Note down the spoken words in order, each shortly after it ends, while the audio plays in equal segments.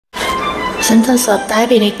Symptoms of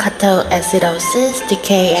diabetic ketoacidosis,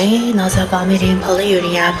 DKA, nausea, vomiting,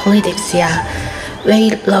 polyuria, polydipsia,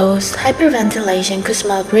 weight loss, hyperventilation,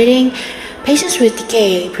 small breathing. Patients with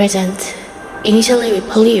DKA present initially with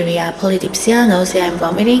polyuria, polydipsia, nausea and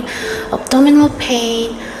vomiting. Abdominal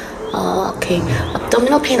pain.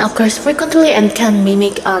 Abdominal pain occurs frequently and can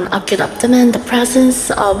mimic an acute abdomen. The presence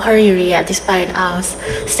of urea despite a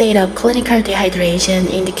state of clinical dehydration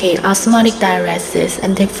indicate osmotic diuresis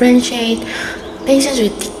and differentiate patients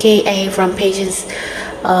with DKA from patients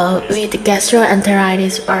with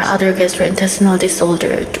gastroenteritis or other gastrointestinal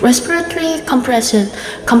disorder. Respiratory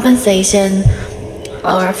compensation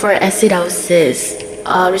or for acidosis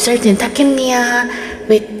results in tachypnea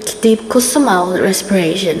with deep kusumal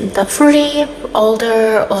respiration. The fruity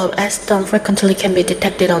odor of acetone frequently can be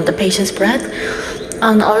detected on the patient's breath.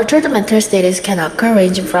 Unaltered mental status can occur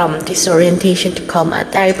ranging from disorientation to coma.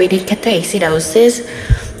 Diabetic ketoacidosis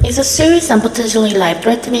is a serious and potentially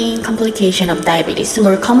life-threatening complication of diabetes,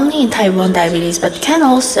 more commonly in type 1 diabetes, but can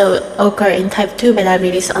also occur in type 2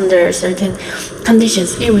 diabetes under certain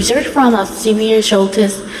conditions. It results from a severe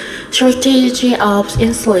shortage of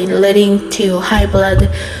insulin, leading to high blood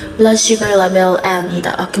sugar level and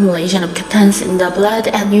the accumulation of ketones in the blood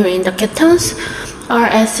and urine. The ketones are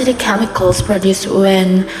acidic chemicals produced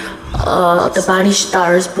when the body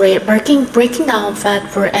starts breaking down fat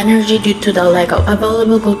for energy due to the lack of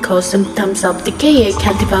available glucose. Symptoms of DKA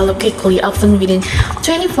can develop quickly, often within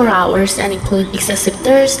 24 hours, and include excessive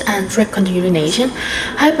thirst and frequent urination.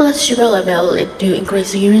 High blood sugar level lead to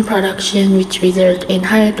increased urine production, which result in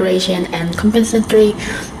hydration and compensatory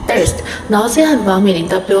thirst. Nausea and vomiting.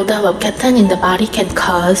 The buildup of ketone in the body can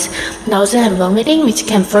cause nausea and vomiting, which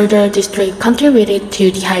can further contribute to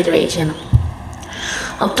dehydration.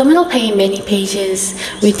 Abdominal pain. Many patients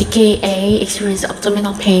with DKA experience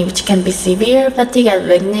abdominal pain, which can be severe. Fatigue and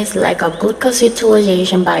weakness, lack of glucose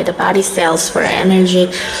utilization by the body cells for energy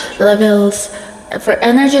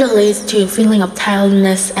leads to feeling of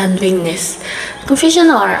tiredness and weakness. Confusion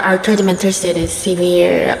or altered mental status,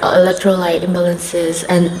 severe electrolyte imbalances,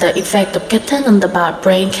 and the effect of ketone on the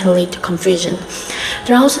brain can lead to confusion.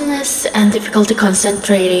 Drowsiness and difficulty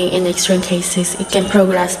concentrating. In extreme cases, it can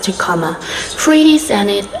progress to coma. Fruity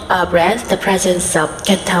scented breath. The presence of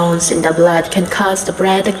ketones in the blood can cause the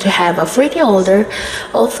breath to have a fruity odor,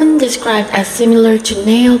 often described as similar to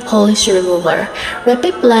nail polish remover.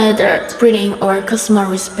 Rapid blood breathing or kusumal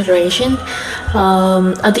respiration.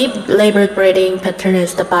 A deep labored breathing pattern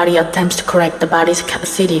as the body attempts to correct the body's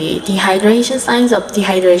acidity. Dehydration. Signs of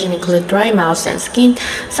dehydration include dry mouth and skin,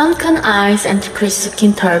 sunken eyes, and decreased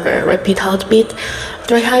skin turgor. Rapid heartbeat.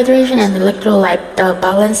 Dehydration and electrolyte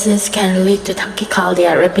balances can lead to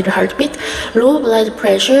tachycardia, rapid heartbeat. Low blood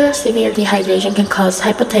pressure. Severe dehydration can cause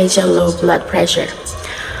hypertension, low blood pressure.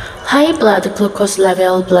 High blood glucose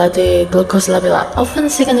level are often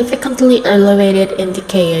significantly elevated in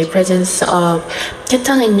DKA. Presence of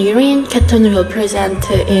ketone in urine. Ketone will present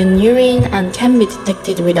in urine and can be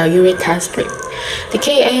detected with a urine test strip.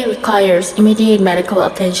 DKA requires immediate medical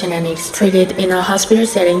attention and is treated in a hospital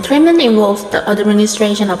setting. Treatment involves the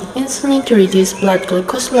administration of insulin to reduce blood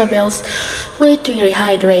glucose levels, fluid to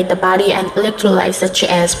rehydrate the body, and electrolytes such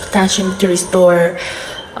as potassium to restore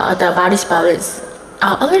the body's balance.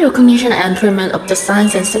 Early recognition and treatment of the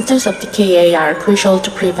signs and symptoms of DKA are crucial to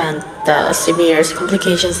prevent the severe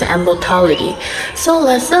complications and mortality. So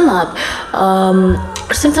let's sum up.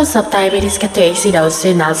 Symptoms of diabetes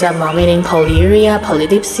ketoacidosis: nausea, vomiting, polyuria,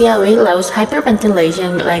 polydipsia, weight loss,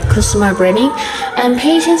 hyperventilation like kusumal breathing, and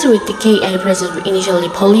patients with DKA present initially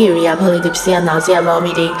polyuria, polydipsia, nausea,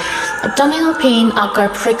 vomiting. Abdominal pain occur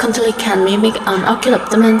frequently, can mimic an acute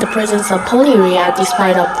abdomen. The presence of polyuria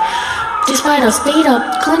despite a state of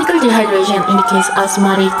clinical dehydration indicates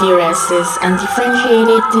osmotic diuresis, and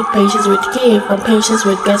differentiated the patients with DKA from patients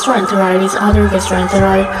with gastroenteritis, other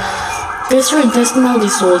gastrointestinal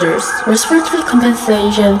disorders. Respiratory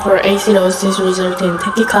compensation for acidosis results in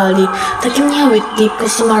tachypnea with deep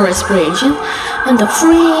kusumal respiration, and the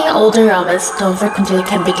free odor of acetone frequently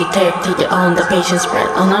can be detected on the patient's breath.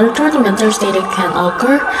 Unaltered mental state can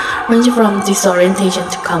occur, ranging from disorientation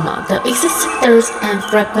to coma. The excessive thirst and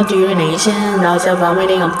frequent urination, nausea,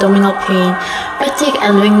 vomiting, abdominal pain, fatigue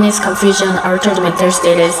and weakness, confusion, altered mental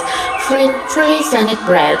status, free scented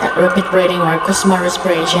breath, rapid breathing or kusumal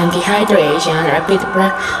respiration, dehydration, rapid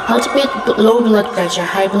heartbeat, low blood pressure,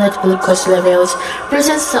 high blood glucose levels,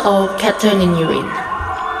 presence of ketone in urine.